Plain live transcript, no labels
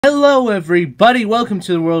Hello everybody, welcome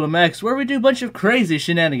to the World of Max, where we do a bunch of crazy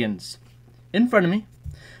shenanigans. In front of me,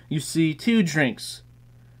 you see two drinks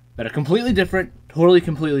that are completely different,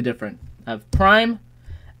 completely different. I have Prime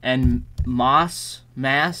and Mass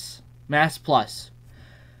Plus.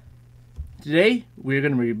 Today, we're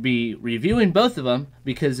going to be reviewing both of them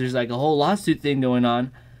because there's like a whole lawsuit thing going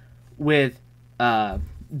on with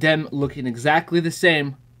them looking exactly the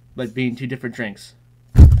same, but being two different drinks.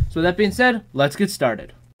 So with that being said, let's get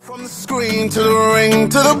started. From the screen to the ring,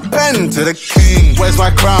 to the pen, to the king. Where's my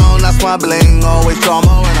crown? That's my bling. Always drama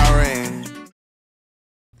when I ring.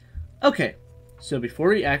 Okay, so before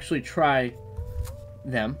we actually try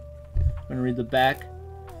them, I'm going to read the back.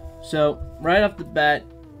 So, right off the bat,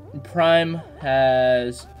 Prime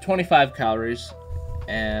has 25 calories,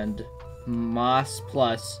 and Mass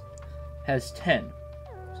Plus has 10.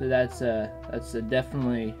 So that's a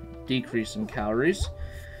definitely decrease in calories.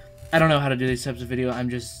 I don't know how to do these types of video. I'm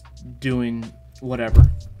just doing whatever.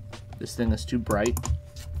 This thing is too bright.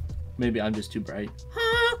 Maybe I'm just too bright.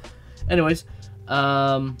 Anyways,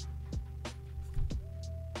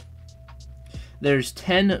 there's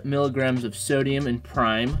 10 milligrams of sodium in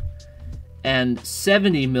Prime and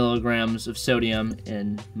 70 milligrams of sodium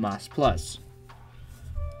in Mass Plus.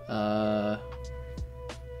 They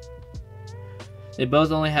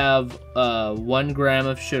both only have 1 gram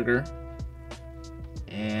of sugar,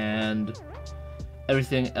 and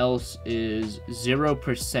everything else is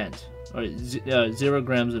 0%, or 0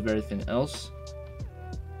 grams of everything else.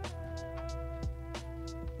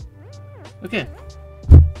 Okay.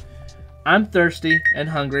 I'm thirsty and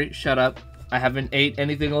hungry. Shut up. I haven't ate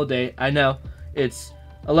anything all day. I know. It's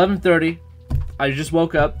 11:30. I just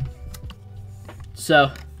woke up.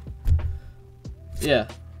 So, yeah.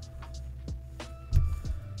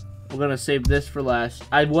 We're gonna save this for last.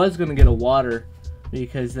 I was gonna get a water,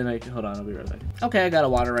 because then hold on, I'll be right back. Okay, I got a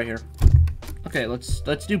water right here. Okay,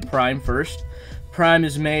 let's do Prime first. Prime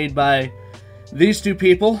is made by these two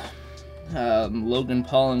people, Logan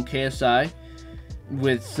Paul and KSI,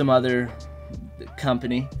 with some other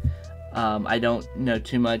company. I don't know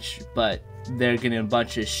too much, but they're getting a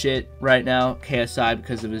bunch of shit right now. KSI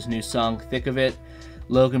because of his new song, Thick of It.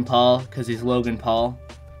 Logan Paul because he's Logan Paul.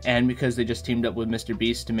 And because they just teamed up with Mr.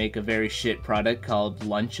 Beast to make a very shit product called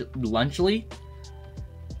Lunchly.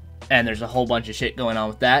 And there's a whole bunch of shit going on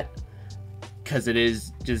with that, because it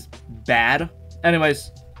is just bad.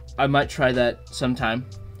 Anyways, I might try that sometime.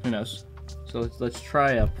 Who knows? So let's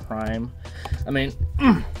try a Prime. I mean,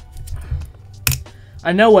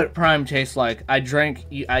 I know what Prime tastes like. I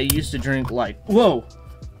used to drink like, whoa,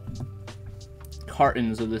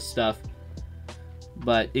 cartons of this stuff.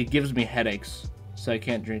 But it gives me headaches, so I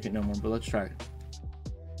can't drink it no more. But let's try it.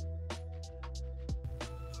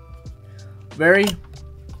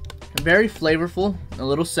 Very flavorful, a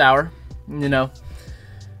little sour, you know.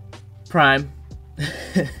 Prime.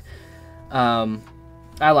 I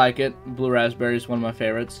like it. Blue raspberry is one of my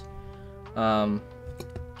favorites. Has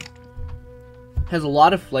a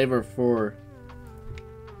lot of flavor for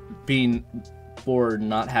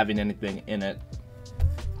not having anything in it.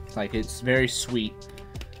 Like, it's very sweet.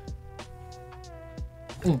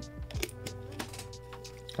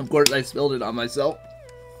 Of course, I spilled it on myself.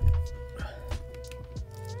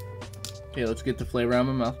 Okay, let's get the flavor out of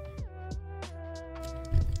my mouth.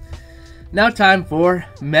 Now time for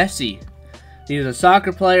Messi. He's a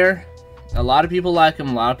soccer player. A lot of people like him,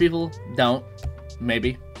 a lot of people don't.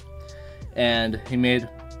 Maybe. And he made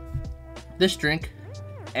this drink.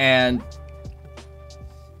 And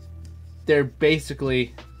they're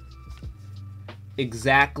basically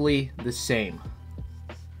exactly the same.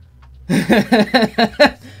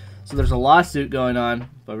 So there's a lawsuit going on,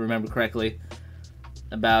 if I remember correctly,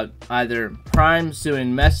 about either Prime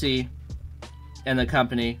suing Messi and the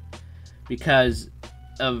company because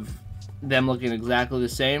of them looking exactly the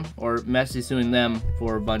same, or Messi suing them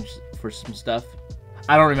for some stuff.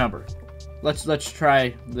 I don't remember. Let's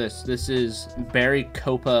try this. This is Berry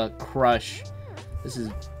Copa Crush. This is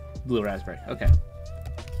blue raspberry. Okay.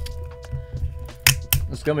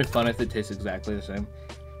 It's gonna be fun if it tastes exactly the same.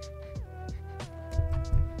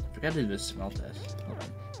 I forgot to do this smell test. Hold on.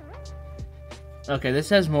 Okay, this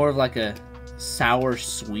has more of like a sour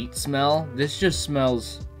sweet smell. This just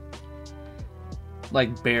smells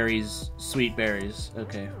like berries, sweet berries.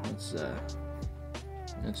 Okay,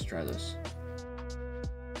 let's try this.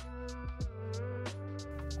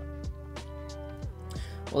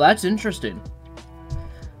 Well, that's interesting.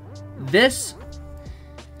 This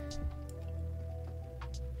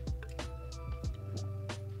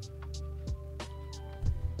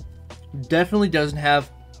definitely doesn't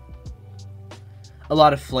have a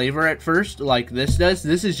lot of flavor at first, like this does.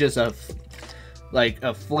 This is just a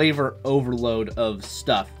flavor overload of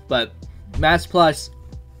stuff. But Mass Plus,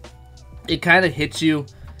 it kind of hits you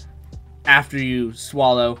after you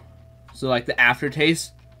swallow, so like the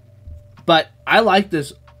aftertaste. But I like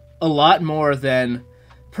this a lot more than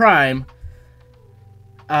Prime,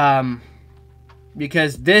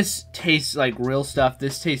 because this tastes like real stuff.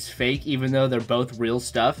 This tastes fake, even though they're both real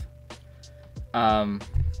stuff. And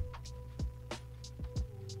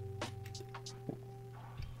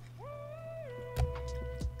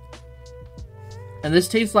this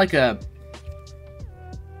tastes like a...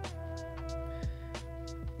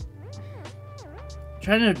 I'm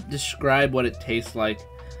trying to describe what it tastes like.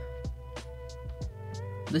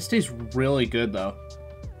 This tastes really good, though.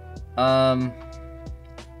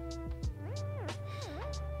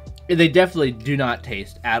 They definitely do not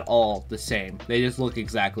taste at all the same. They just look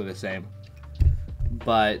exactly the same.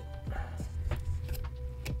 But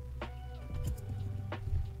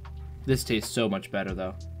this tastes so much better,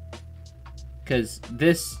 though. Because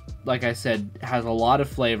this, like I said, has a lot of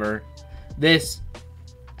flavor. This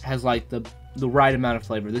has, like, the right amount of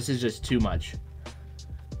flavor. This is just too much.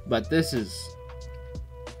 But this is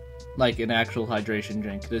like an actual hydration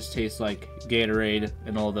drink. This tastes like Gatorade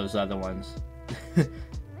and all those other ones.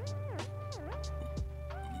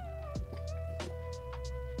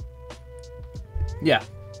 Yeah,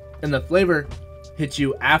 and the flavor hits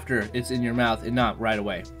you after it's in your mouth and not right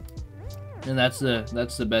away. And that's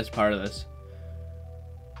the best part of this.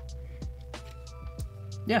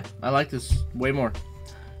 Yeah, I like this way more.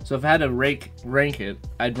 So if I had to rank it,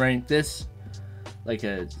 I'd rank this like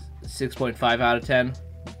a 6.5 out of 10.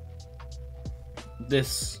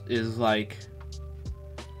 This is like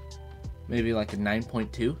maybe like a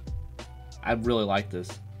 9.2. I really like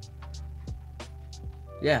this.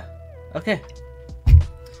 Yeah. Okay.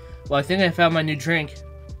 Well, I think I found my new drink,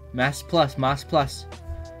 Mass Plus,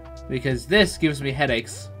 because this gives me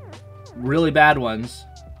headaches, really bad ones,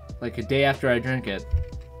 like a day after I drink it.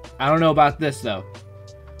 I don't know about this though.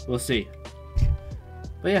 We'll see.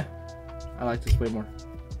 But yeah, I like this way more.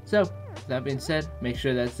 So, with that being said, make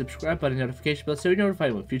sure that subscribe button, notification bell, so you're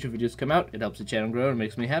notified when future videos come out. It helps the channel grow and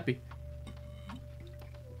makes me happy.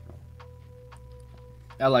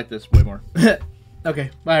 I like this way more. Okay,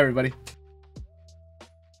 bye everybody.